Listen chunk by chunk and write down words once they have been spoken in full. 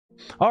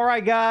All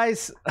right,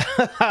 guys.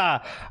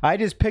 I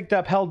just picked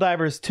up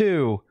Helldivers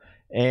 2,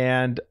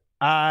 and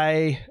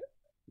I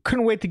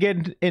couldn't wait to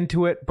get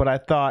into it, but I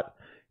thought,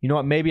 you know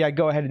what, maybe I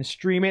go ahead and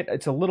stream it.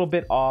 It's a little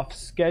bit off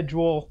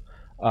schedule.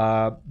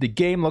 The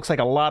game looks like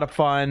a lot of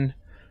fun.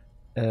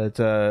 It's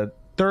a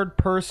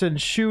third-person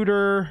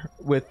shooter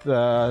with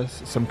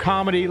some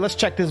comedy. Let's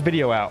check this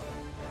video out.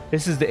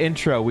 This is the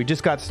intro. We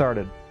just got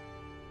started.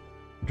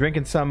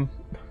 Drinking some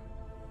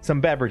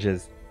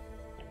beverages.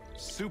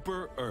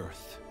 Super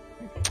Earth.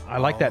 I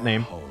like that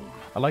name. Home.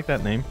 I like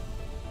that name.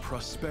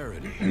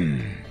 Prosperity.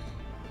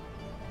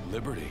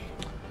 Liberty.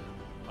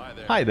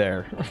 Hi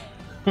there.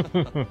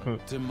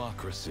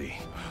 Democracy.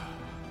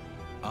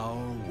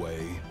 Our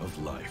way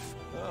of life.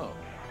 Oh,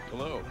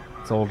 hello.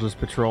 Soldiers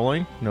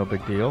patrolling. No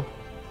big deal.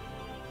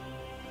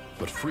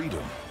 But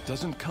freedom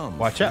doesn't come.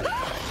 Watch out.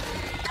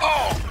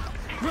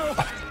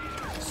 Oh!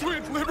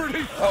 Sweet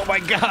liberty! Oh my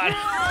god.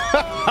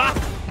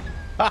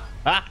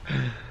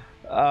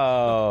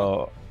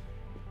 Oh.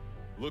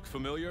 Look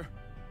familiar?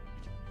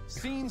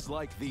 Scenes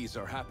like these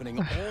are happening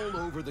all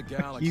over the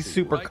galaxy. He's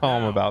super right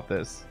calm now. about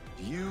this.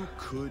 You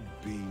could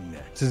be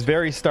next. This is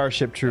very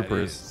Starship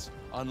Troopers. That is,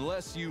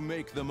 unless you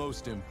make the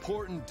most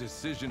important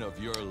decision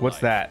of your life. What's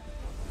that?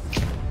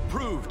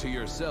 Prove to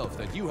yourself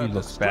that you have the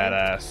looks strength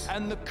badass.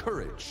 and the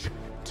courage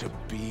to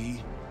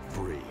be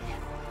free.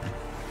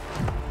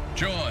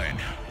 Join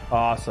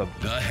Awesome.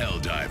 the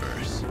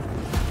Helldivers.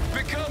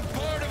 Become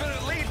part of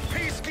an elite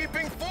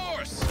peacekeeping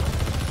force.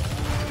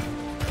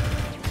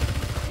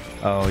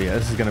 Oh yeah,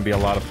 this is gonna be a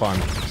lot of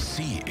fun.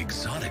 See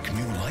exotic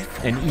new life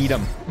forms. And eat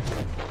them.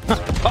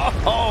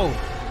 Oh,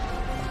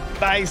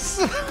 nice.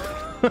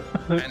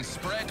 And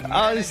spread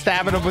Oh, he's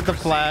stabbing him with the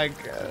flag.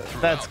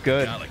 That's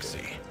good. Galaxy.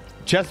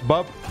 Chest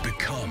bump.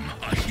 Become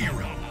a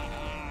hero.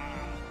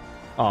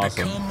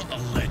 Awesome. Become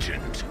a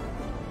legend.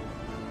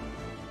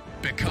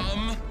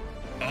 Become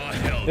a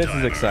Helldiver. This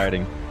is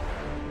exciting.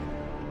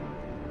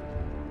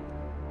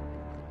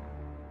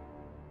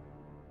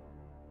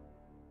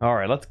 All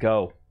right, let's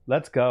go.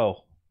 Let's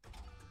go.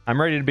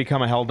 I'm ready to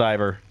become a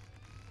Helldiver.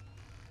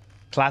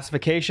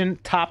 Classification,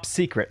 top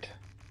secret.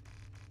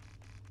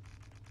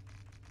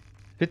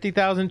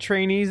 50,000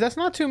 trainees, that's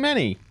not too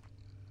many.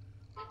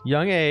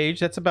 Young age,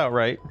 that's about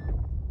right.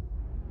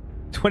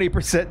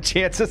 20%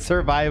 chance of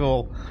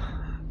survival.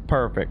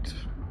 Perfect.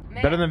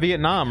 Man, Better than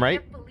Vietnam, right?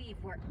 I can't believe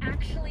we're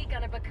actually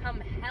gonna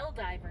become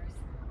Helldivers.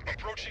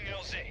 Approaching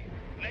LZ.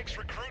 Next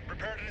recruit,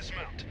 prepare to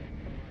dismount.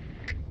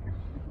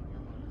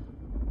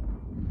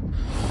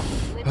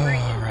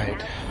 All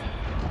right.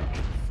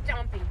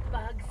 Stomping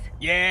bugs.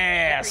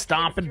 Yeah, Every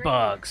stomping kid's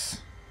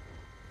bugs.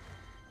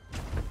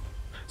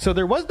 So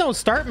there was no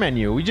start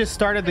menu. We just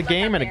started the Good luck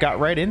game out and it there. got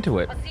right into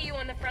it. I'll see you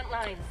on the front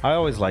lines. I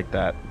always like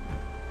that.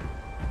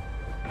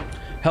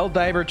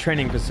 Helldiver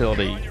Training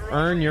Facility.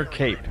 Earn your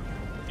cape.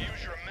 Use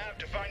your map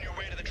to find your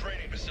way to the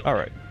training facility. All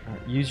right.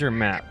 Use your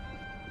map.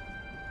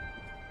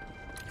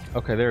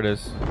 Okay, there it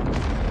is.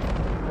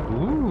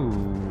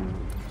 Ooh.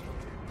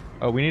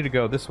 Oh, we need to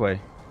go this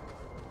way.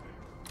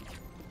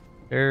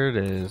 There it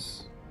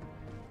is.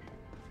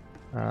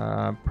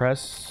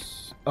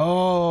 Press.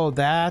 Oh,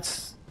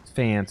 that's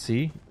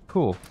fancy.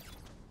 Cool.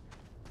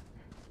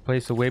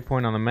 Place a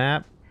waypoint on the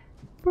map.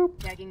 Boop.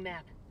 Tagging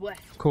map.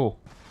 West. Cool.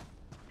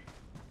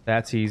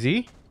 That's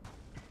easy.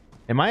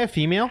 Am I a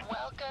female?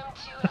 Welcome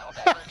to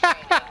Helldivers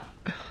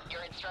training.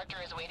 Your instructor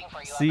is waiting for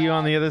you. See you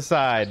on the other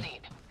side.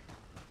 Proceed.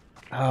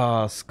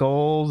 Oh,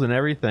 skulls and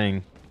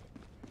everything.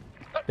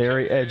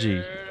 Very edgy.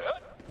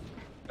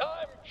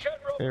 I'm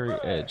General Very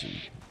Crash,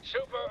 edgy.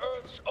 Super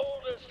Earth's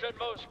oldest and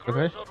most Okay.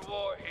 grizzled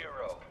war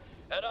hero,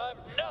 and I'm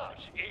not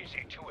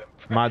easy to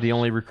impress. Am I the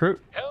only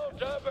recruit?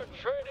 Helldiver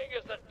training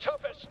is the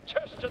toughest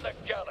test in the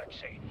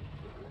galaxy,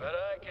 but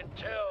I can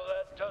tell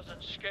that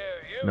doesn't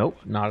scare you. Nope,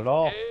 not at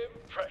all.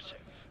 Impressive.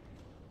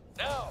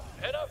 Now,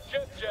 enough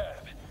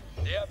jib-jab.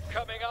 The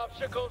upcoming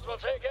obstacles will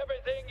take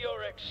everything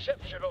your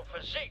exceptional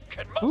physique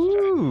can muster.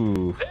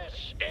 Ooh.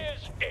 This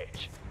is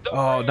it. The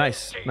Oh, real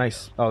nice, deal.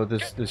 nice. Oh,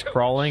 there's Get to it,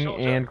 crawling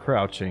soldier. and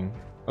crouching.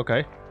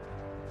 Okay.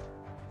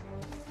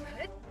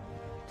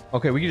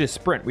 Okay, we can just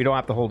sprint. We don't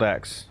have to hold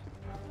X.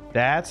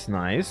 That's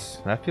nice.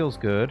 That feels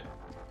good.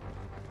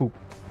 Boop.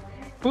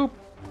 Boop.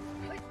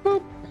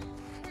 Boop.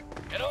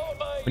 In all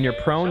my When you're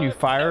years, prone, you I've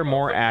fire never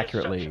more witnessed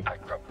accurately. such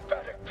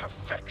acrobatic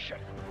perfection.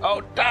 Oh,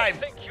 I dive!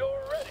 think you're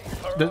ready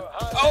for The- a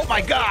high oh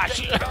my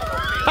gosh!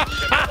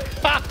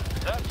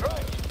 That's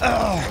right.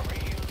 Ugh.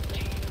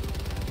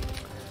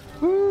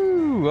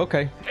 Woo,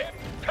 okay.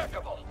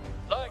 Impeccable.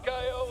 Like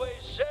I always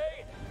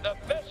say, the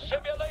best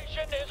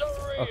simulation is a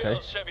real Okay.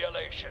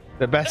 simulation.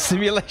 The best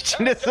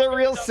simulation is a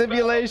real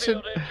simulation.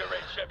 Battlefield injury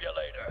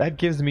simulator. That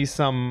gives me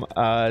some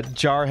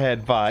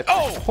Jarhead vibe.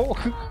 Oh!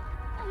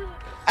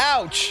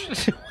 Ouch!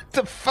 What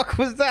the fuck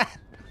was that?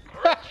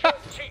 Grit your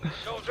teeth,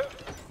 soldier.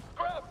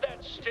 Grab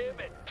that stim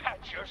and pat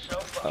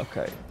yourself up.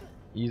 Okay.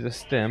 Use a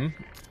stem.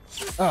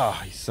 Oh,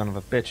 you son of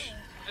a bitch.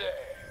 There,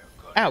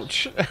 good.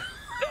 Ouch.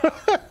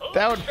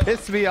 That would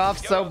piss me off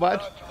so You're much.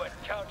 about to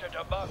encounter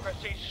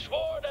democracy's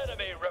sworn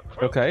enemy,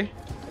 recruit. Okay.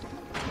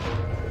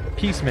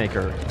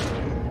 Peacemaker.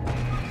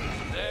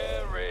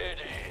 There it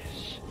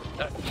is.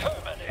 The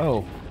Terminator.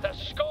 Oh. The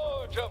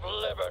Scourge of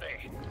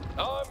Liberty.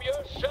 Arm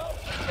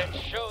yourself and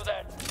show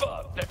that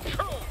bug the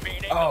true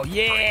meaning. Oh,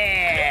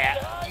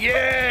 yeah!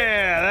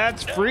 Yeah!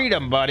 That's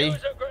freedom, buddy. Use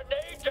a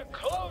grenade to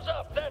close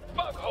up that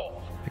bug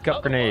hole. Pick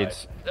up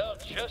grenades. They'll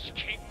just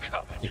keep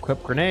coming.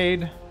 Equip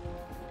grenade.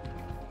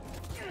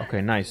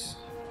 Okay, nice.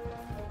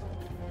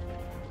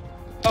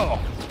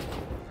 Oh!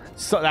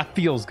 So that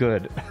feels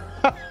good.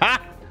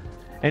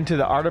 Into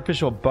the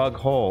artificial bug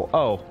hole.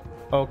 Oh,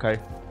 okay.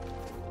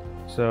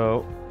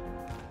 So,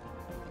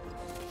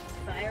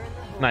 Fire in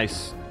the hole.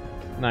 nice.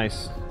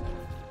 Nice.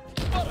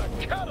 What a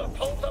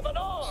catapult of an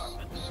arm!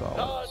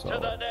 On to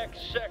the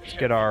next section.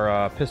 Get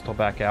our pistol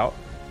back out.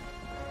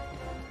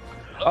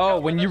 Look Oh,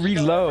 out when for you the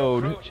star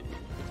reload, recruit.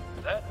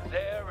 That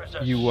there is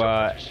a you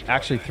super destroyer.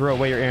 actually throw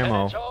away your And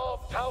ammo. its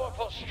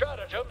all-powerful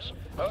stratagems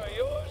are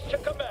yours to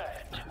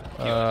command.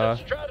 Use a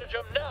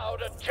stratagem now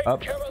to take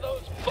up. care of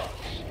those bugs.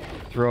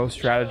 Throw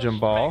stratagem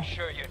Just ball. Make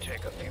sure you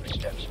take a few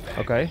steps back.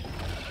 Okay.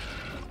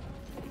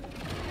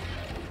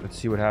 Let's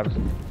see what happens.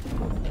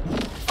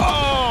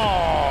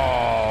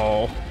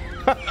 Oh!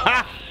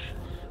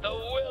 The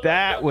will of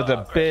That was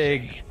a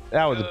big.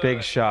 That was a big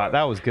Good shot.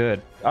 That was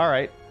good. All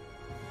right,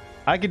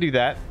 I can do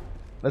that.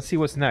 Let's see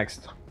what's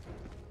next.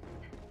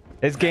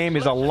 This game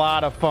is a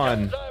lot of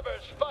fun.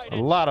 Helldivers fight A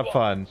in lot of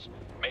fun. squads.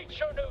 Meet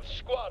your new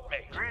squad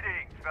mate.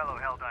 Greetings, fellow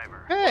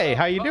Helldiver. Hey,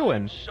 how you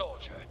doing?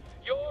 Soldier,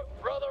 your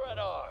brother in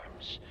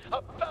arms.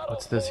 A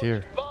What's this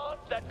here? bond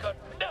that could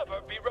never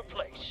be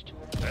replaced.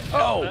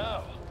 Oh.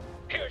 Now,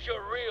 here's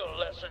your real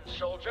lesson,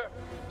 soldier.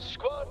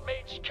 Squad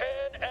mates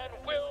can and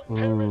will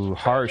Ooh, perish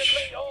harsh.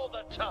 tragically all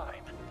the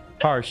time.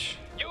 Harsh.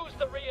 Use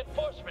the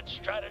reinforcement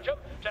stratagem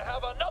to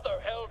have another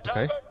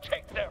Helldiver Okay.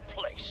 take their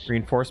place.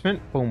 Reinforcement.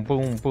 Boom,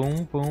 boom,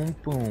 boom, boom,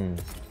 boom.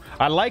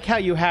 I like how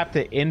you have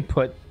to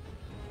input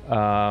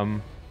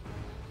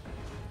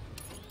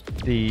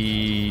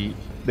the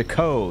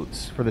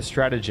codes for the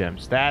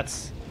stratagems.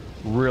 That's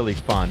really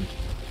fun.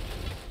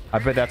 I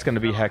bet that's going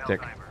to be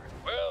hectic.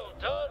 Well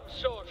done,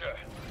 soldier.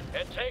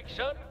 It takes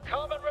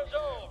uncommon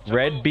resolve. to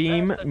Red move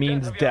beam past the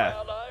means death of your death.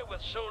 ally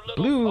with so little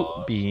Blue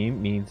pause.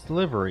 beam means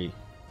delivery.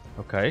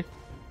 Okay.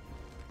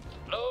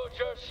 Load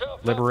yourself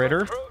up, Liberator.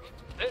 recruit.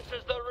 This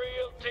is the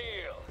real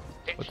deal.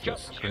 It's What's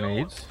just this? you,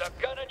 Grenades? the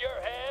gun in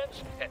your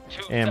hands, and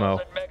 2,000 Ammo.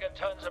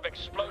 megatons of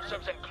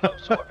explosives in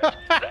close orbit.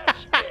 That's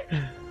it.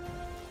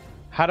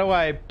 How do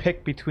I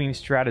pick between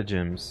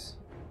stratagems?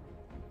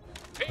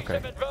 Piece Okay.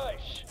 of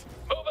advice.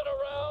 Moving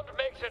around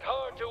makes it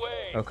hard to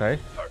aim. Okay.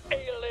 For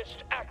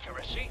A-list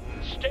accuracy,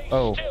 stay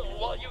Oh. still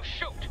while you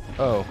shoot.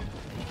 Oh.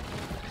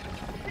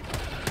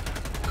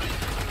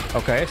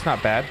 Okay, it's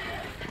not bad.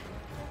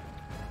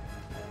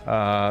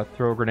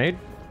 Throw a grenade.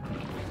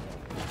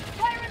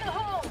 Fire in the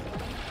hole.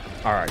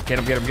 All right, get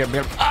him, get him, get him,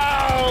 get him.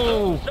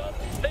 Oh! Those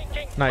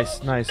unthinking Nice,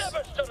 folks nice.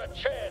 never stood a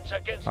chance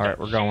against All right,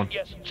 a we're going.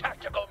 genius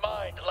tactical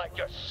mind like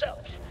yourself.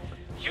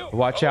 You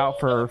Watch out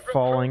for hold up,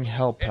 falling recruit.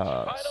 hell It's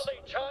pods.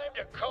 finally time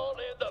to call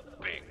in the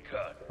big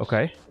guns.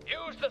 Okay.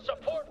 Use the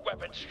support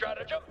weapon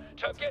stratagem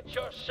to get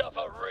yourself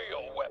a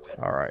real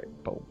weapon. All right.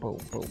 Boom, boom,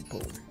 boom,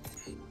 boom.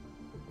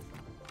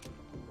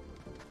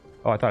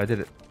 Oh, I thought I did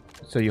it.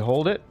 So you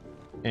hold it,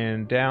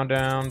 and down,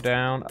 down,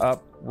 down,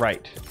 up,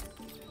 right.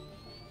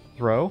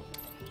 Throw.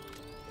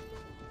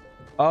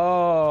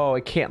 Oh,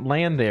 it can't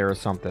land there or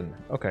something.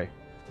 Okay.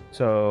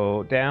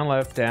 So down,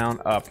 left, down,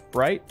 up,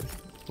 right.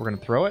 We're gonna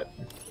throw it.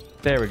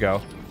 There we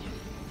go.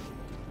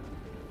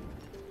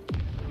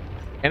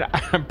 And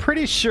I'm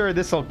pretty sure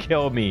this will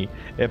kill me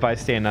if I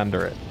stand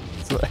under it.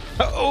 So,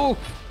 oh!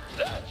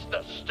 That's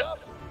the stuff.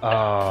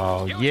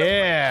 Oh, Use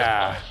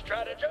yeah. a resupply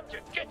stratagem to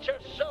get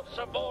yourself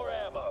some more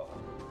ammo.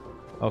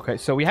 Okay,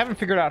 so we haven't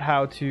figured out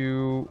how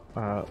to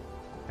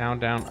down,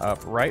 down, up,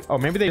 right. Oh,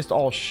 maybe they just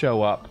all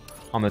show up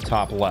on the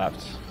top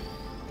left.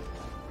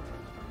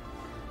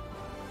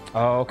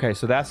 Oh, okay,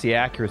 so that's the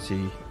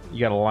accuracy. You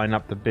got to line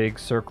up the big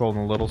circle and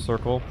the little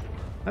circle.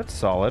 That's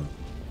solid.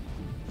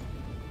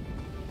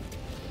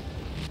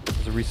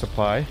 There's a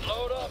resupply.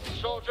 Load up,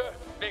 soldier,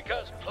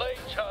 because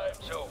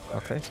playtime's over.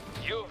 Okay.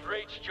 You've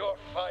reached your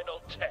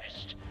final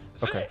test.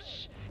 Okay.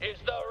 This is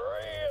the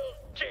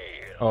real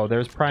deal. Oh,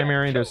 there's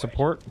primary, Get there's to it.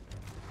 support.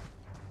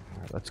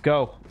 All right, let's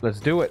go. Let's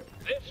do it.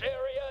 This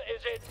area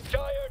is in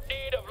dire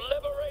need of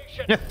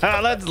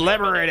liberation. Let's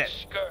liberate it.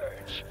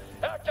 Scourge.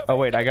 Activate Oh,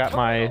 wait, I got the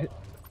my... terminal.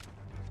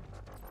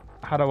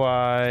 How do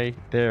I...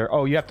 There.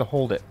 Oh, you have to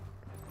hold it.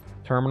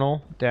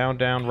 Terminal. Down,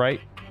 down,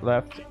 right,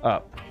 left,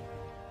 up.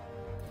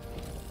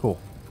 Cool.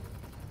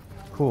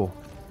 Cool.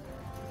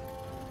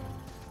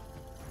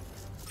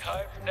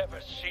 I've never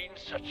seen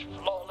such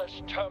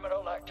flawless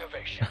terminal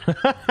activation.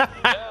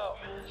 Now,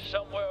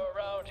 somewhere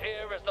around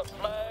here is the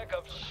flag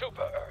of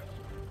Super Earth.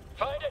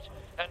 Find it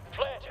and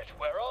plant it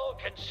where all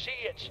can see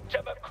its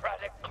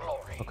democratic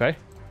glory. Okay.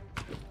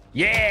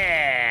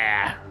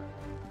 Yeah!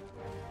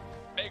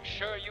 Make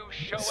sure you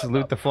show it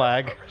Salute the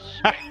flag. proper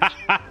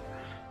respect.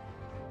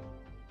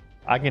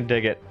 I can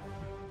dig it.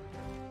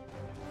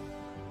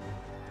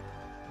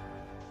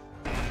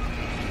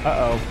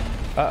 Uh-oh.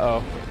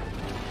 Uh-oh.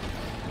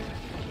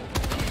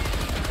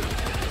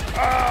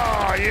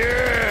 Oh,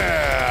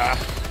 yeah!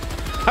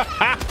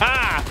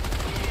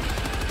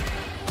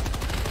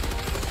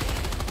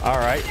 All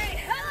right.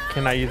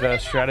 Can I use a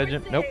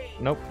stratagem? Nope.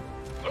 Nope.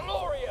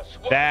 Glorious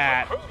work,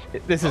 That.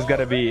 recruit. This is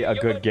gonna be a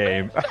good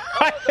game.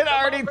 I can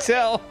already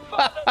tell.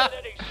 Faster than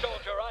any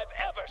soldier I've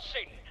ever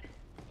seen.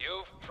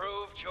 You've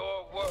proved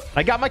your worth.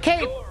 I got my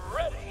cape. You're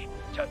ready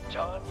to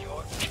don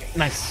your cape.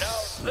 Nice.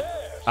 Now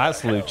there's I a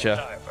salute ya.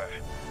 Helldiver.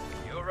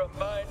 You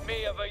remind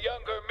me of a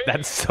younger me.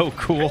 That's so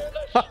cool.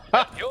 Fearless,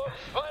 you're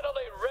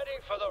finally ready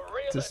for the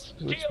realest Just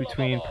switch deal of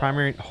between them all.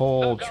 primary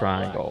hold The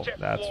triangle. Galactic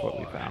That's what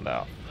we War. found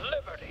out.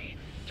 Liberty,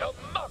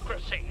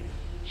 democracy,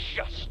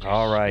 justice.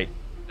 All right.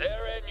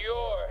 They're in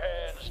your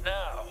hands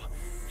now.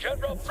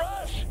 General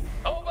Fresh,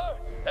 over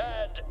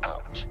and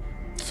out.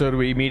 So do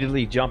we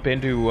immediately jump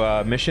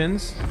into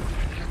missions?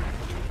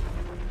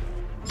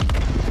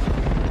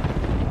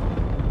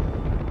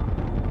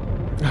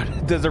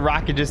 Does the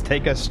rocket just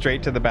take us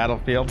straight to the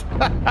battlefield?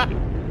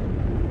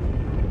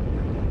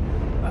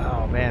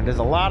 Oh man, there's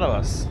a lot of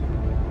us.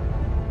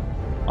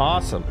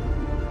 Awesome.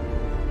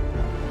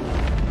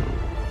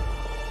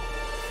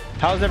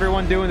 How's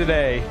everyone doing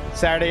today?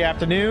 Saturday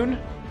afternoon?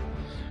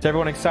 Is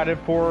everyone excited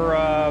for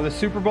the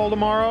Super Bowl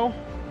tomorrow?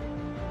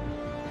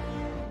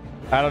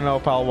 I don't know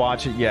if I'll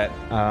watch it yet.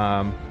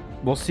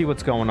 We'll see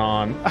what's going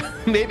on.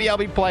 Maybe I'll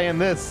be playing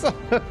this.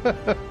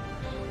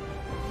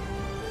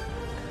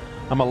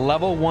 I'm a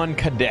level 1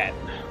 cadet.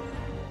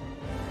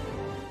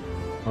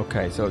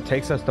 Okay, so it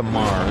takes us to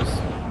Mars.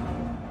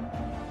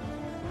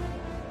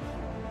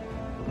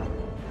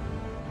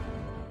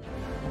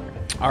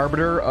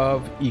 Arbiter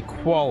of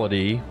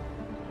Equality.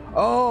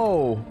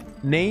 Oh,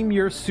 name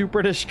your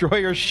Super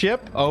Destroyer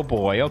ship? Oh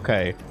boy,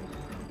 okay.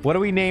 What are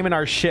we naming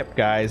our ship,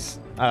 guys?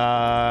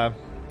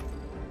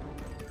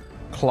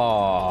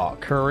 Claw.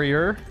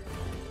 Courier.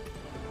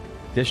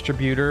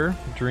 Distributor.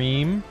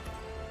 Dream.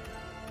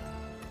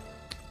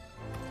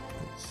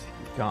 Let's see.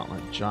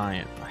 Gauntlet.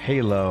 Giant.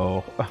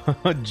 Halo.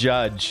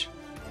 Judge.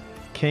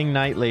 King,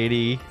 Knight,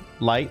 Lady.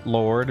 Light,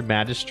 Lord.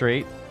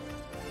 Magistrate.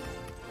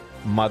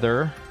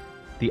 Mother.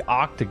 The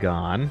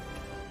Octagon.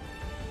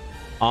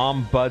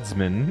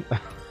 Ombudsman.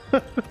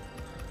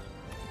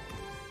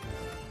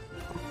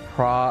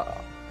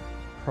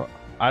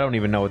 I don't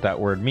even know what that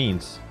word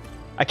means.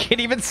 I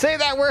can't even say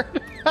that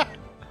word.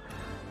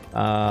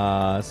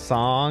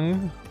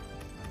 Song.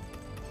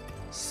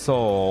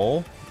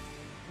 Soul.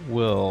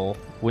 Will.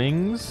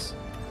 Wings.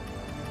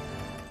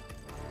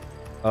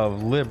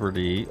 Of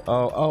Liberty.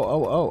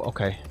 Oh,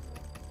 okay.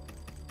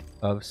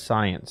 Of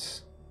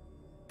Science.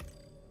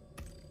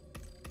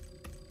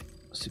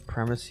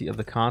 Supremacy of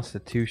the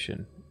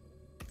Constitution.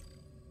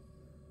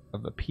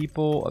 Of the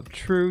people. Of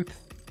Truth.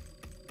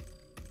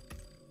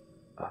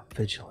 Of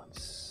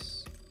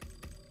Vigilance.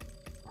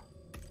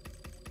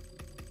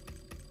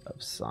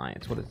 Of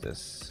Science. What is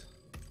this?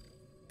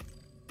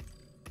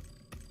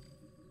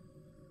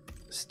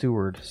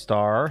 Steward.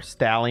 Star.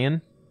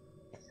 Stallion.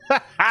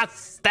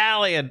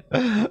 Stallion.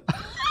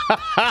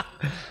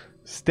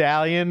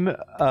 Stallion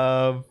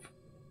of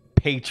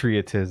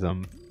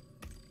Patriotism.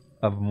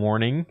 Of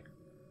Mourning.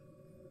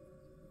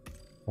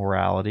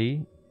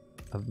 Morality.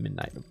 Of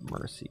Midnight of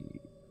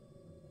Mercy.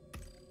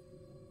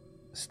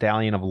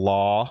 Stallion of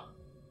Law.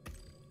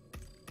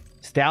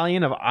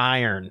 Stallion of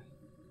Iron.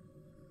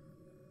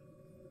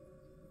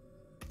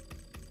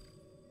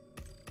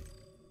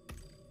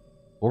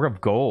 Or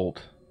of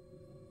Gold.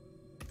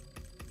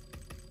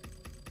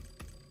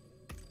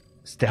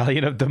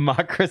 Stallion of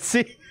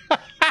Democracy.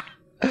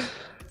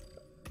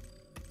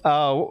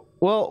 Oh,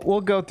 well,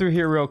 we'll go through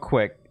here real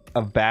quick.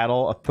 Of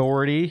Battle.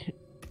 Authority.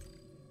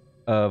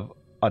 Of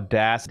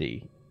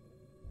Audacity.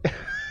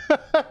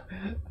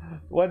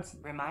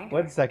 Reminder,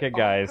 one second, all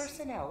guys.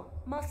 personnel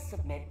must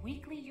submit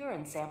weekly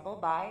urine sample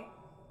by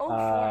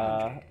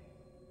 0400.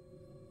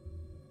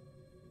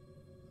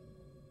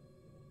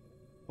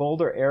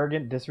 Bold or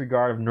arrogant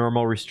disregard of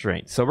normal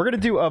restraint. So we're gonna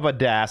do of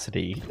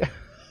Audacity.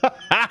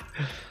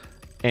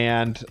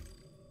 And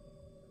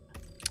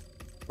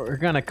we're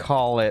gonna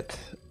call it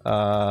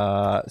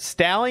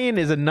Stallion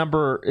is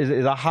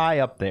a high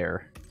up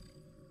there.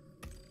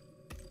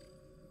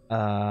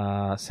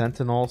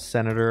 Sentinel,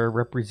 Senator,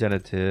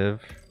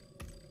 Representative,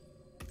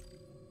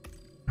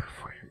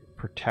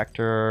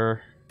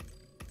 Protector,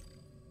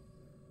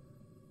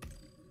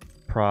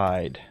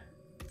 Pride,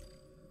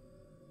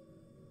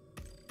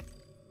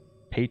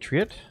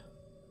 Patriot,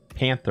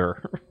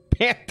 Panther.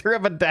 Panther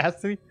of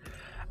Audacity.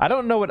 I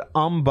don't know what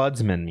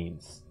Ombudsman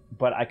means,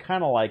 but I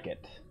kind of like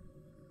it.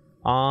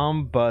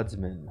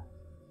 Ombudsman.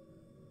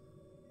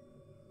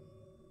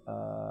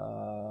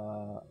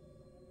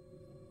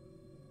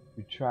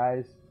 Who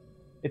tries...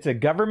 It's a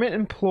government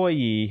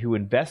employee who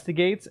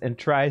investigates and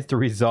tries to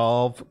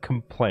resolve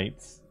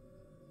complaints.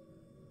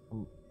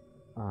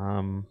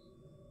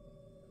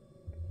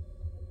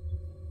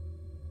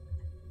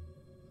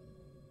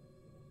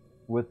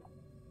 With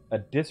a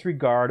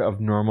disregard of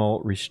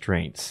normal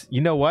restraints. You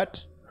know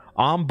what?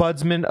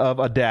 Ombudsman of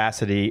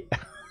Audacity.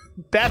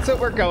 That's what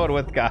we're going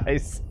with,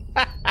 guys.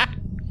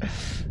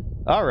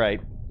 All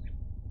right.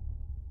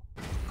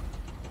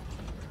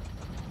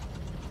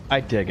 I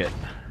dig it.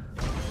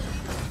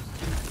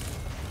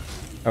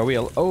 Are we?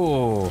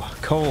 Oh,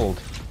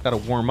 cold. Gotta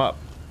warm up.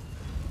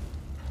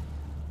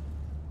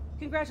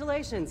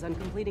 Congratulations on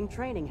completing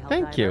training, Helldiver.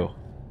 Thank you.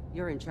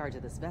 You're in charge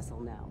of this vessel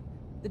now.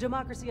 The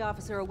Democracy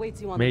officer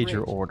awaits you on Major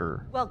the bridge.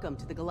 order. Welcome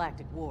to the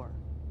Galactic War.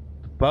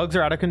 Bugs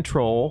are out of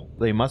control.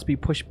 They must be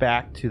pushed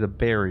back to the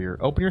barrier.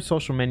 Open your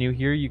social menu.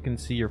 Here you can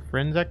see your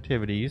friends'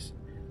 activities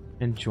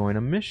and join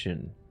a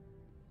mission.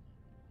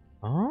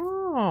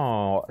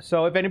 Oh,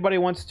 so if anybody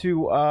wants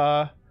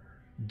to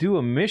do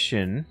a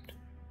mission,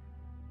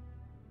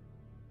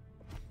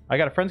 I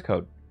got a friends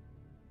code,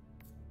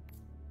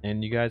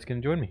 and you guys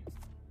can join me.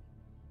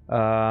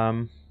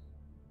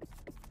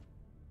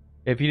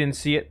 If you didn't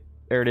see it,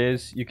 there it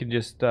is. You can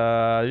just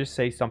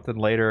say something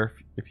later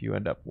if you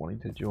end up wanting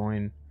to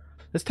join.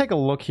 Let's take a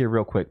look here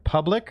real quick.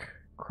 Public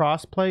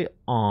crossplay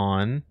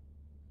on.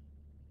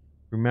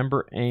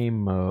 Remember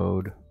aim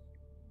mode.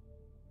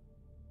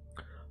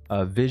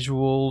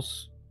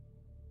 Visuals.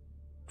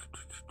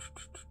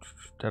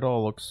 That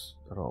all looks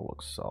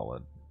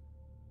solid.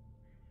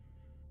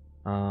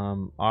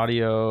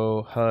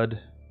 Audio,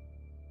 HUD.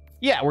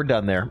 Yeah, we're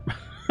done there.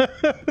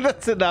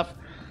 That's enough.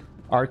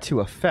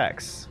 R2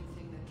 effects.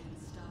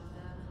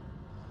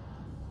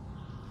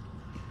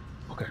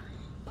 Okay.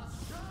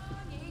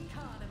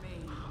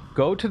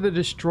 Go to the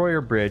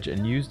destroyer bridge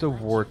and use the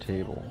war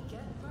table.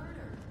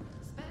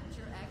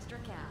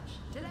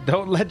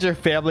 Don't let your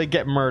family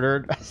get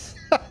murdered.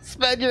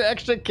 Spend your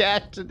extra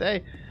cash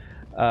today.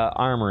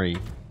 Armory.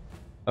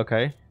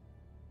 Okay.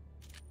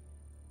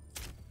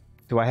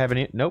 Do I have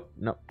any? Nope.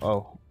 No.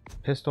 Oh.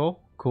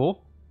 Pistol.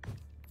 Cool.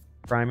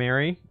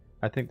 Primary.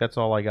 I think that's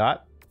all I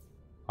got.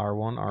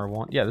 R1,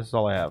 R1. Yeah, this is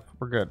all I have.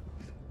 We're good.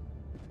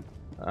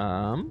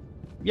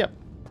 Yep.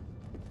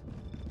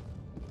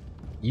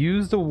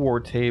 Use the war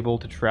table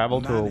to travel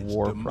to a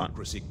war front.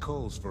 Democracy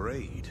calls for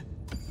aid.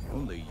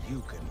 Only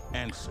you can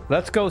answer.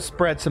 Let's go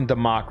spread some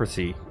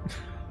democracy.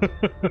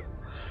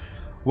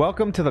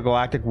 Welcome to the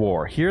Galactic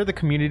War. Here the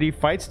community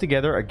fights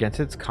together against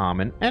its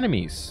common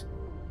enemies.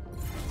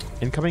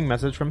 Incoming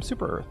message from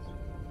Super Earth.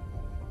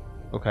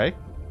 Okay.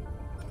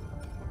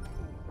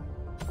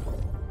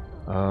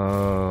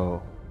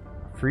 Oh.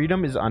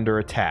 Freedom is under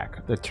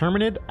attack. The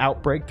Terminid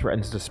outbreak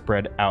threatens to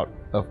spread out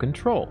of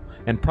control,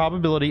 and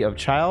probability of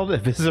child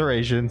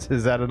eviscerations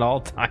is at an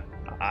all-time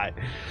high.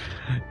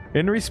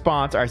 In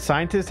response, our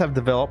scientists have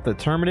developed the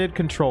Terminid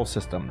Control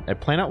System, a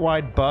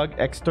planet-wide bug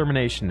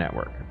extermination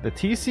network. The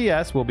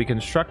TCS will be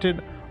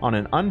constructed on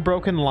an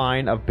unbroken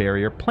line of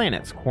barrier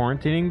planets,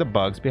 quarantining the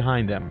bugs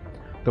behind them.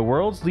 The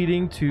worlds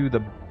leading to the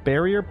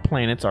barrier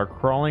planets are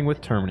crawling with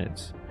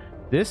Terminids.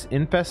 This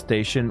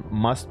infestation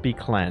must be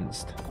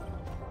cleansed.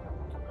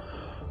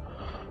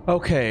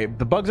 Okay,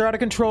 the bugs are out of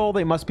control.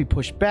 They must be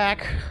pushed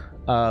back.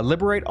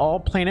 Liberate all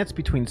planets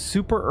between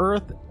Super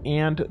Earth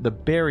and the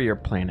barrier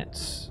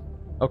planets.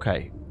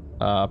 Okay.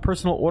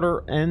 Personal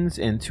order ends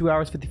in 2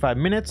 hours 55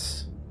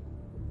 minutes.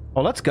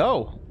 Oh, let's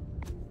go.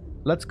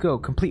 Let's go.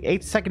 Complete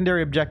 8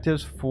 secondary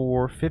objectives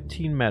for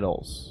 15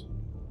 medals.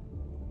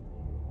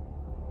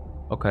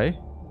 Okay.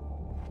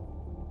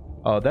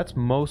 Oh, that's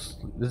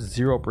most... This is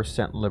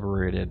 0%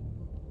 liberated.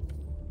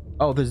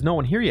 Oh, there's no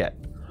one here yet.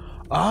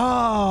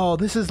 Oh,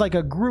 this is like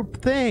a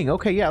group thing.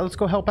 Okay, yeah, let's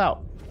go help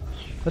out.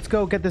 Let's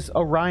go get this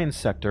Orion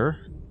sector.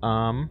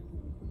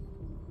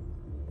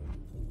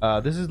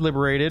 This is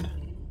liberated.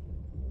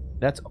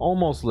 That's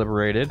almost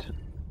liberated.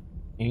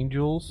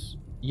 Angels.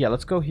 Yeah,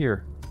 let's go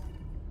here.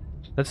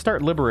 Let's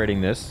start liberating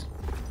this.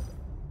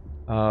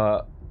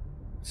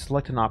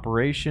 Select an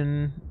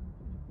operation.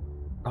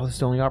 Oh, this is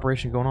the only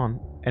operation going on.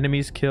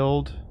 Enemies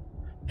killed.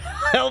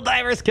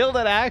 Helldivers killed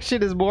in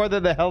action is more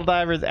than the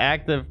Helldivers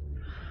active.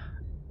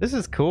 This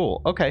is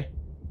cool. Okay.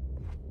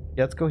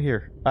 Yeah, let's go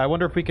here. I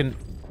wonder if we can...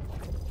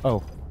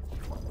 Oh.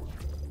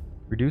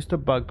 Reduce the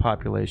bug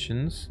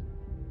populations.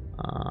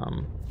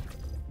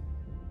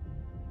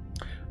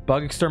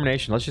 Bug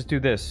extermination. Let's just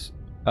do this.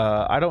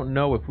 I don't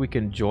know if we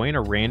can join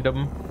a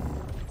random...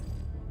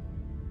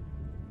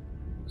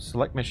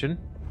 Select mission.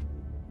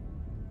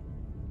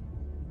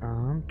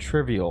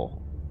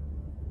 Trivial.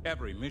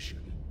 Every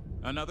mission,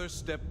 another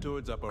step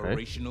towards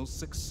operational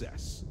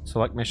success.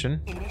 Select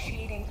mission.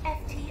 Initiating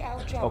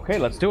FTL jump. Okay,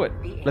 let's do it.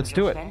 Let's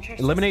do it.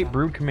 Eliminate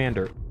Brood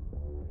Commander.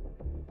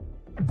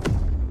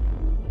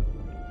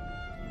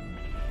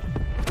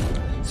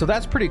 So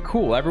that's pretty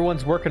cool.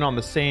 Everyone's working on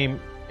the same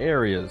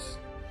areas.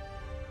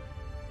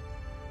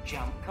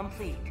 Jump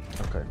complete.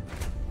 Okay.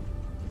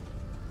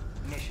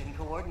 Mission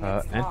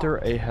coordinates. Enter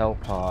a hell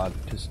pod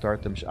to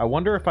start them. I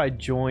wonder if I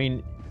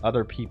join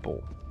other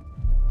people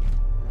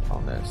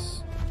on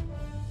this.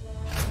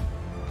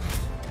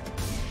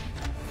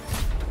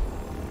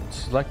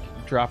 Select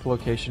drop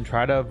location.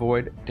 Try to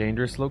avoid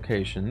dangerous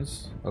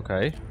locations.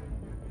 Okay.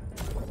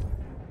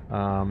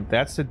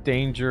 That's the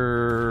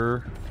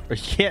danger. You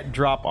can't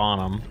drop on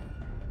them.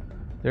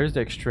 There's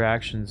the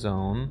extraction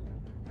zone.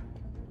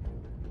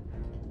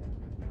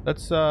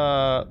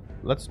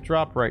 Let's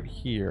drop right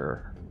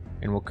here,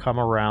 and we'll come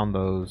around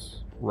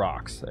those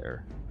rocks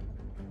there.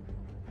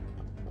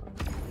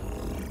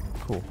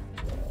 Cool.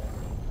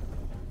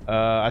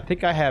 I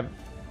think I have.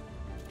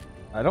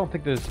 I don't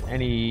think there's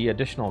any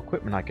additional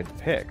equipment I could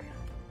pick.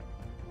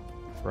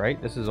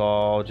 Right? This is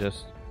all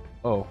just.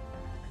 Oh.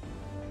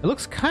 It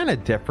looks kind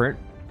of different,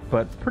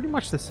 but pretty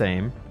much the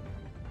same.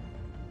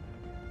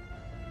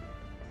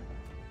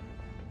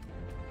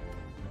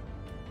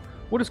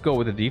 We'll just go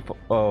with the default.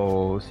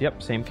 Oh,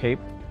 yep, same cape.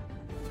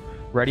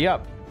 Ready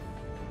up.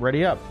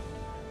 Ready up.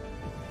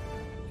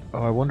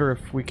 Oh, I wonder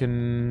if we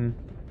can...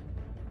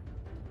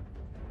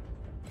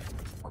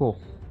 Cool.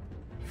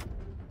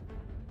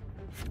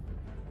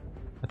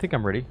 I think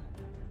I'm ready.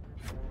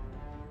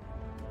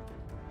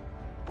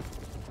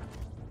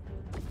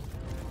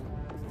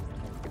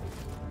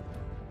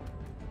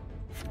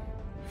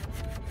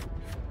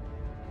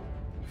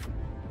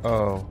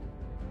 Oh.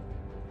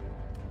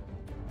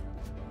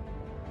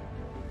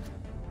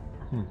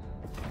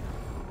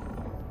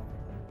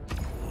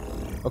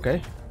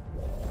 Okay.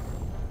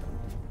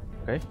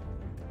 Okay.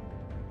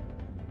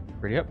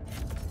 Ready up.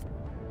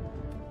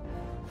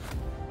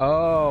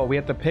 Oh, we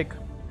have to pick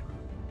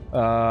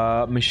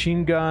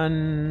machine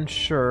gun,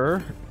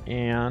 sure,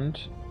 and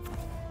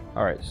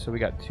alright, so we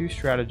got 2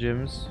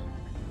 stratagems.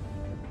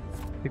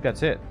 I think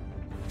that's it.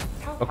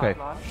 Okay.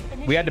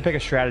 We had to pick a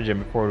stratagem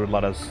before it would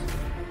let us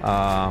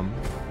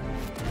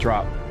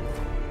drop.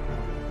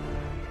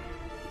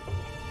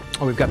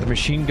 Oh, we've got the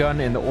machine gun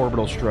and the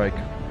orbital strike.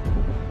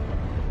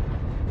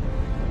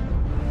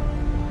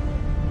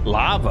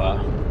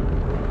 Lava?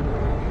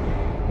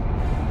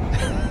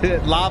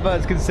 Lava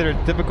is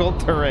considered difficult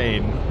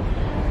terrain.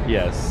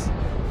 Yes.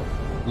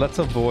 Let's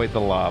avoid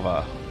the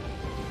lava.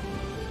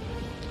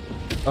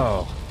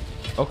 Oh.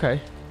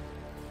 Okay.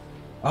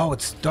 Oh,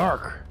 it's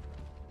dark.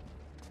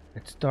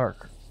 It's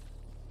dark.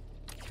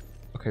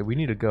 Okay, we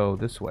need to go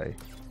this way.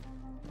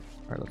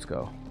 Alright, let's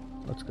go.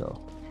 Let's go.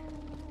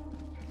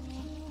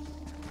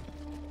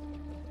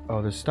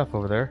 Oh, there's stuff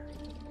over there.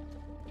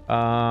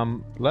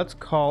 Let's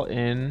call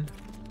in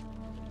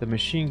the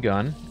machine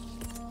gun.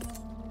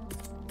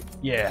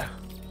 Yeah.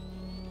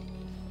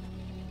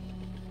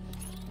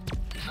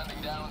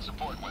 Sending down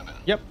support weapon.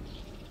 Yep.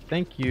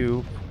 Thank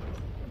you.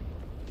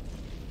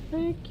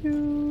 Thank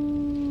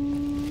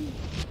you.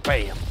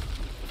 Bam.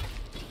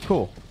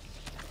 Cool.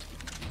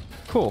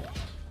 Cool.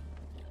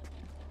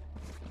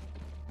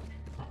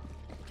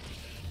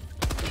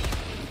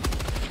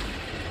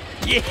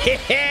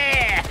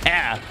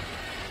 Yeah!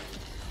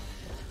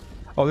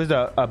 Oh, there's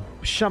a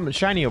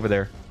shiny over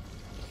there.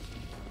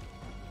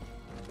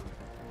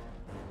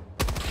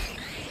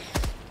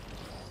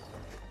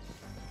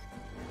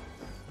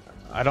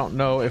 I don't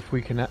know if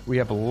we can. We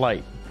have a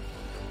light.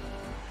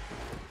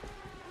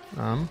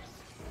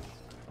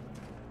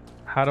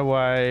 How do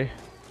I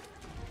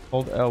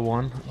hold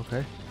L1?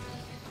 Okay.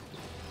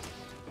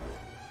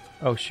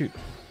 Oh shoot.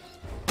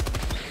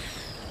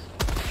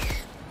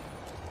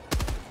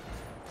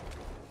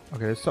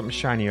 Okay, there's something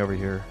shiny over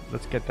here.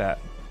 Let's get that.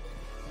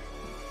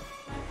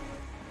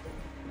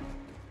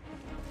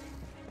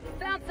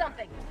 Found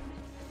something.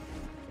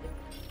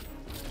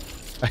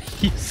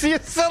 You see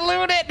it?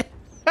 Salute it!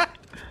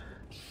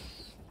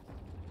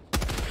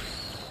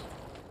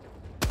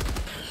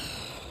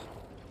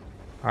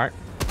 Alright.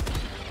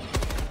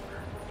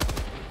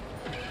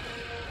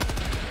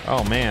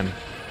 Oh man.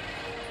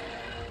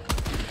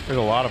 There's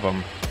a lot of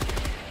them.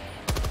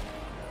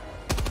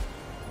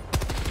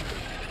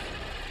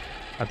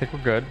 I think we're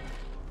good.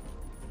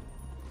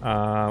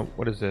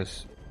 What is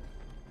this?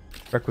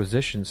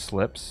 Requisition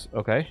slips.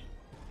 Okay.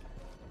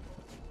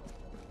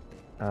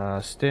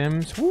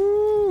 Stims.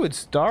 Woo!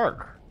 It's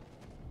dark.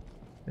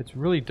 It's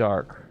really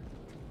dark.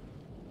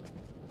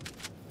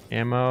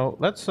 Ammo.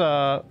 Let's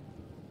go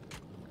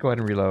ahead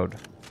and reload.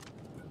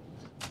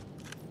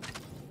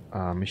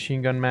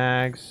 Machine gun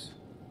mags.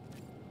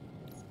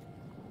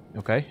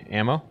 Okay.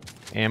 Ammo.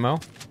 Ammo.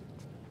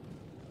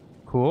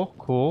 Cool.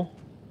 Cool.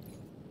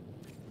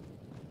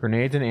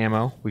 Grenades and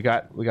ammo. We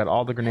got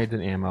all the grenades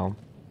and ammo.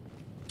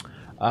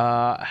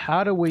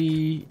 How do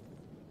we...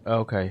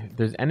 Okay,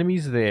 there's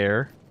enemies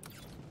there.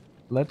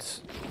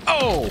 Let's...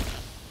 Oh!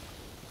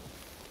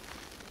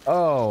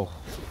 Oh.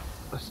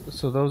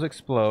 So those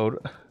explode.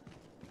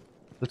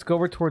 Let's go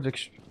over towards...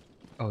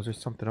 Oh, there's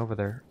something over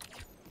there.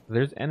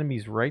 There's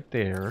enemies right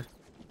there.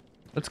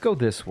 Let's go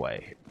this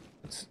way.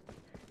 Let's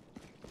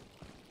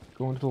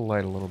go into the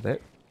light a little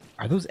bit.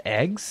 Are those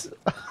eggs?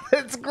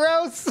 It's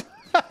gross!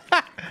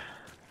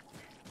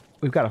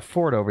 We've got a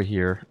fort over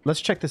here.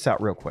 Let's check this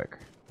out real quick.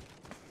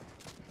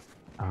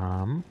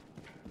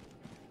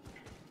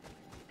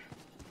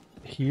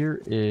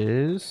 Here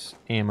is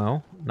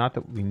ammo. Not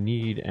that we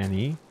need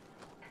any.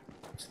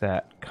 What's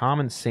that?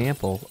 Common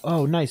sample.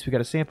 Oh, nice. We got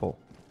a sample.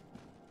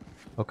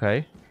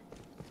 Okay.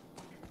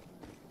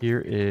 Here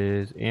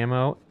is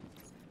ammo.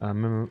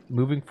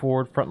 Moving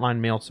forward, frontline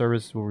mail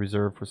service will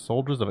reserve for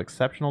soldiers of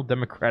exceptional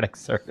democratic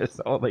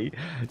service only.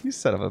 You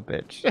son of a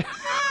bitch.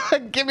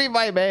 Give me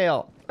my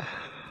mail.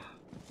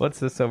 What's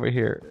this over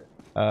here?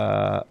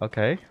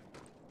 Okay.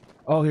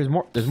 Oh, there's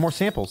more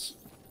samples.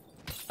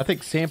 I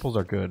think samples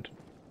are good.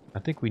 I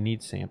think we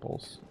need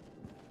samples.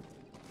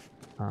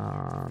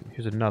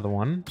 Here's another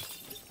one.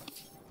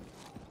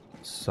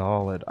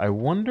 Solid. I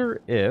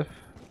wonder if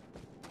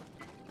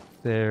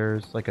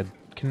there's like a...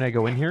 Can I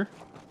go in here?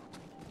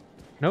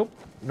 Nope.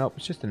 Nope,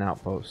 it's just an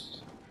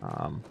outpost.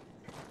 And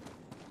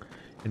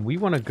we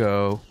want to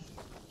go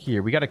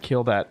here. We got to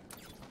kill that.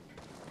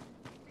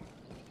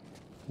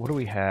 What do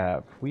we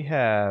have? We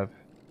have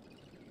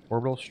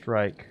orbital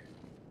strike.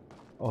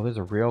 Oh, there's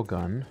a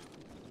railgun.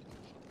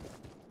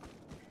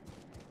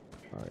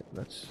 All right,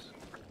 let's...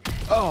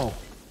 Oh!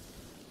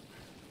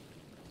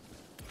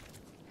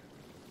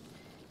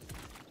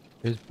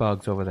 There's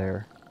bugs over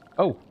there.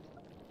 Oh!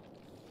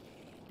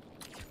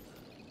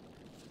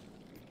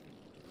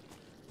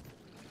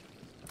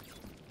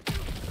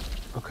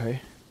 Okay.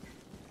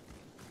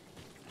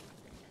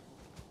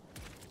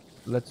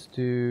 Let's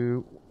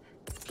do...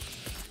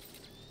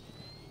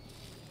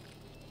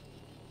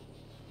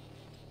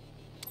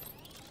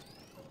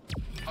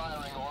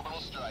 Firing orbital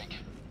strike.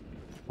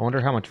 I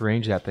wonder how much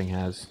range that thing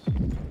has.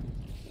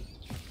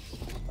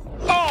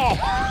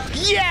 Oh!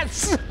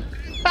 Yes!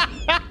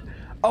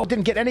 Oh,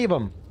 didn't get any of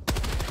them.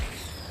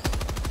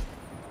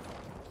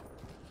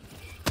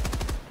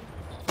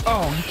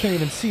 Oh, you can't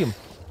even see them.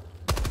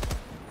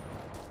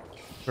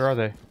 Where are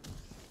they?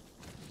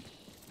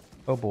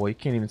 Oh boy, you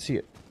can't even see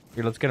it.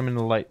 Here, let's get them in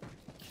the light.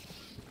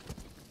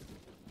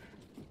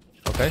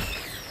 Okay.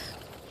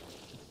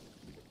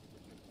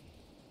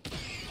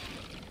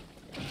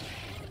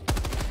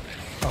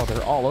 Oh,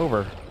 they're all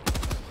over.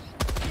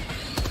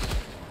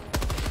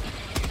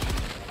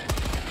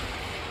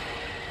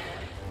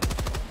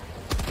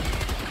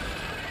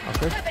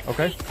 Okay,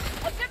 okay.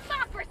 Of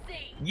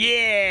democracy!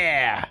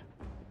 Yeah!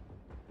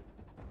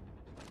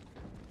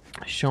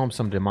 Show them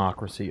some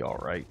democracy, all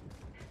right.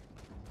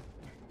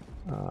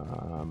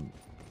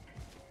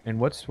 And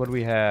what do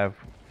we have?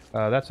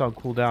 That's on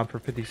cooldown for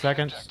 50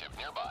 seconds.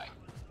 Nearby.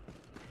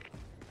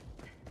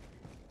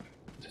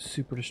 The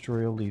super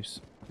destroyer leaves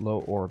low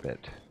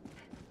orbit.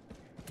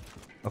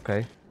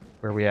 Okay,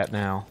 where are we at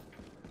now?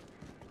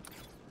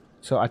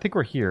 So I think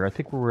we're here. I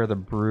think we're where the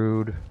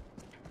brood...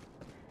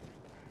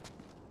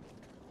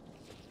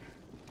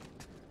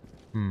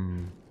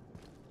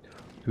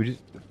 Do we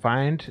just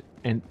find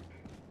and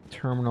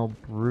terminal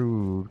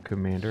brood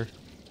commander?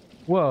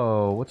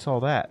 Whoa, what's all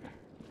that?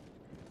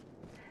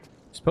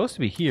 It's supposed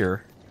to be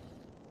here.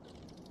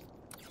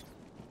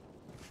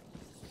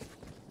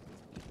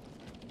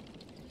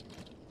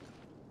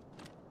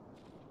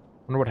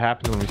 Wonder what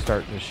happens when we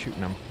start just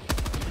shooting them.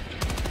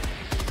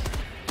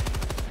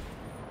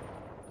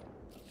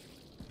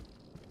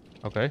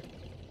 Okay.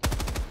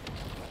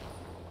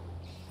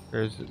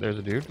 There's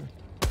a dude.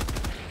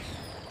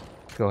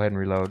 Go ahead and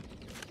reload.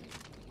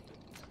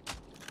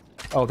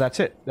 Oh, that's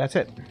it. That's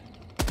it.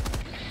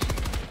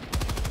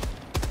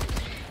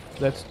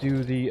 Let's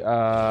do the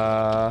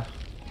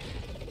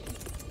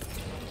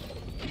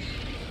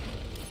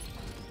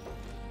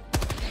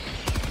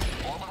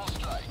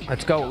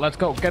Let's go. Let's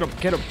go. Get him.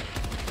 Get him.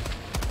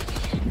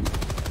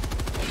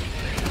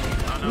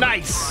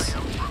 Nice.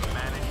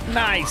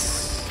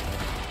 Nice.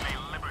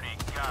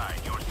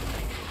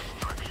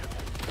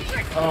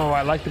 Oh,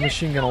 I like the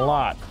machine gun a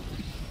lot.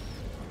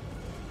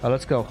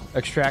 Let's go.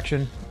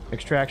 Extraction.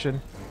 Extraction.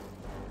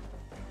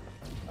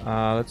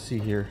 Let's see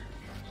here.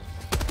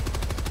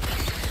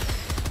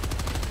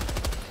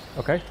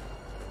 Okay.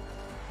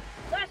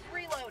 Last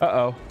reload.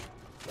 Uh-oh.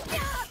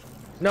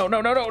 No,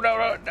 no, no, no, no,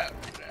 no, no.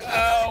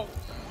 Oh.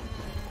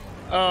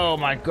 Oh,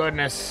 my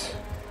goodness.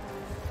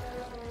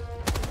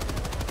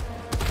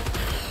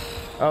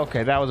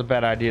 Okay, that was a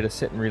bad idea to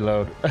sit and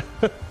reload.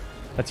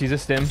 Let's use a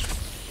stim.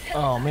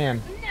 Oh,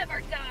 man.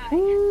 Never die.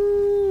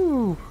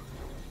 Woo.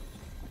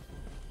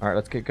 All right,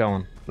 let's get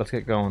going. Let's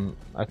get going.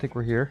 I think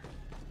we're here.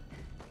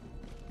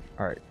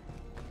 All right.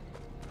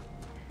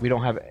 We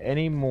don't have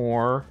any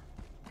more.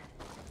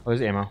 Oh,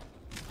 there's ammo.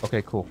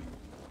 Okay, cool.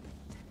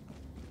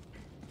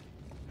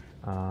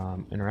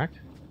 Interact.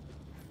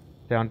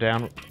 Down,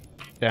 down,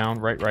 down,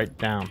 right, right,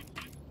 down.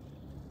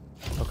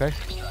 Okay.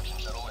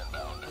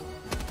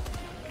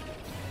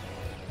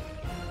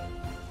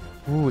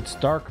 Ooh, it's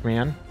dark,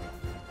 man.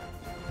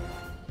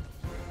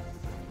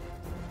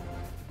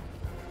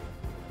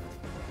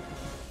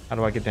 How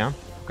do I get down?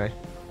 Okay.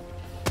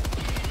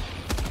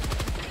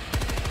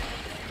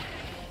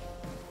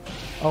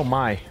 Oh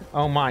my.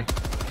 Oh my.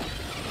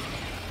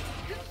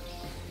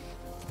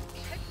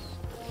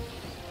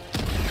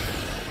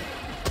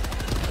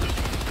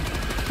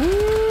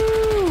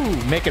 Woo!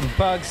 Making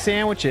bug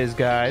sandwiches,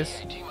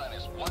 guys.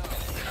 T-minus 1 minute,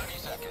 30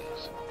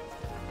 seconds.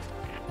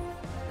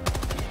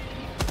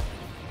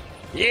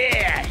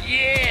 Yeah,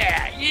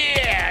 yeah,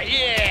 yeah,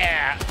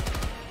 yeah.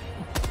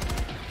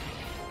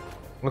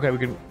 Okay, we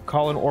can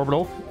call an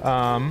orbital.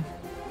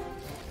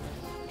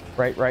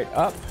 Right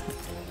up.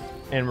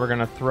 And we're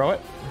gonna throw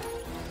it.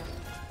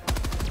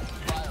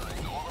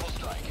 Firing orbital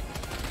strike.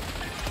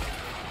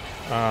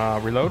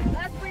 Reload.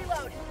 Last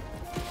reload.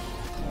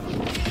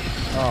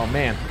 Oh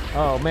man.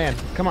 Oh man.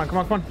 Come on, come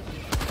on, come on.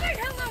 Say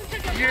hello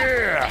to the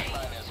Yeah!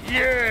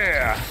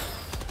 Yeah!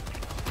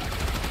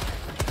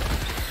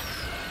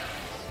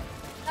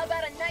 How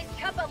about a nice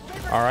cup of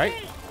liver? All right.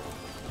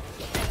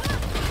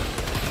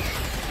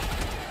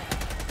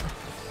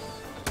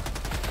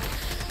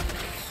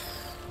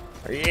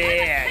 tea?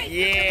 Yeah,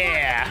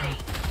 yeah.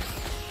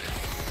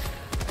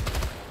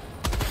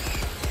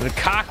 The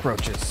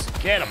cockroaches.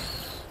 Get them.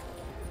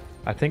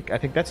 I think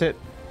that's it.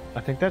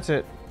 I think that's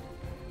it.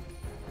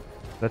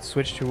 Let's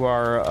switch to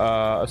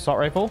our assault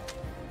rifle.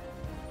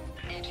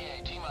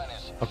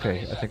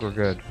 Okay, I think we're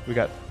good. We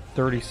got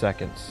 30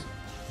 seconds.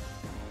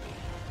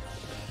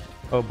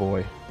 Oh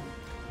boy.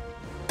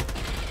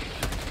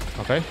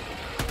 Okay.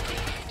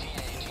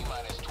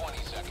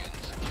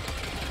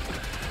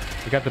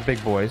 We got the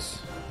big boys.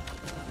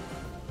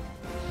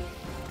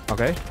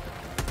 Okay.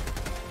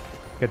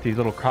 Get these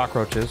little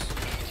cockroaches.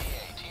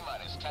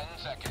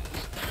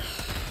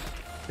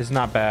 It's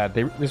not bad.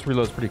 This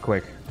reloads pretty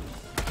quick.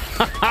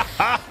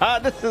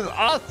 This is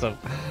awesome.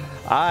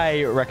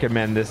 I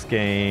recommend this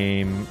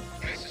game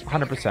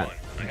 100%.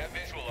 I have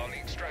visual on the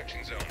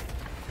extraction zone.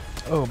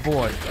 Oh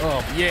boy.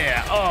 Oh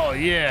yeah. Oh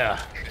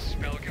yeah. This is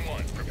Pelican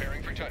 1,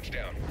 preparing for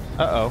touchdown.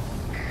 Uh-oh.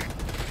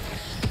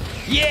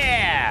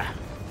 Yeah!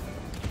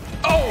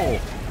 Oh!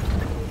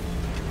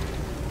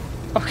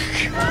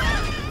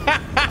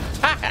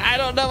 I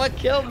don't know what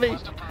killed me.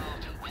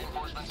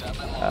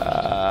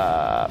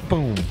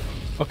 Boom.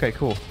 Okay,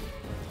 cool.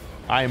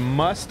 I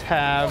must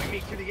have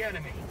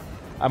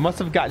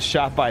got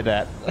shot by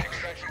that.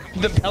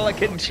 The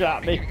pelican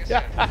shot me.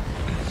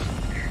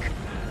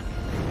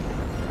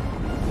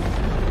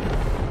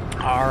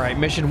 All right,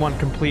 mission 1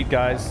 complete,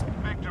 guys.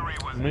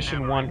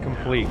 Mission 1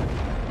 complete.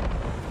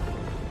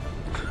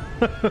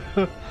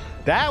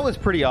 That was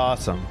pretty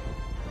awesome.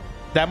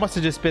 That must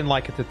have just been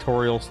like a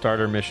tutorial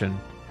starter mission.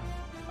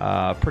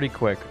 Pretty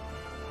quick.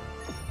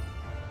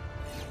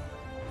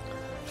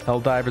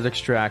 Helldivers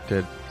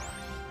extracted.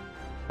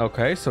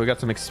 Okay, so we got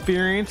some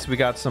experience. We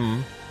got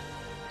some...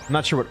 I'm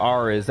not sure what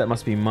R is. That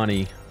must be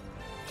money.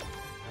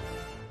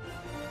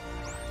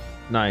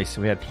 Nice.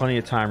 We had plenty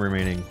of time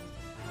remaining.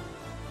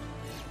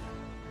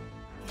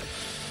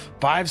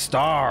 5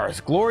 stars.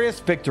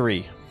 Glorious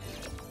victory.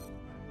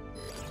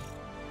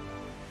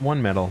 1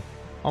 medal.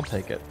 I'll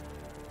take it.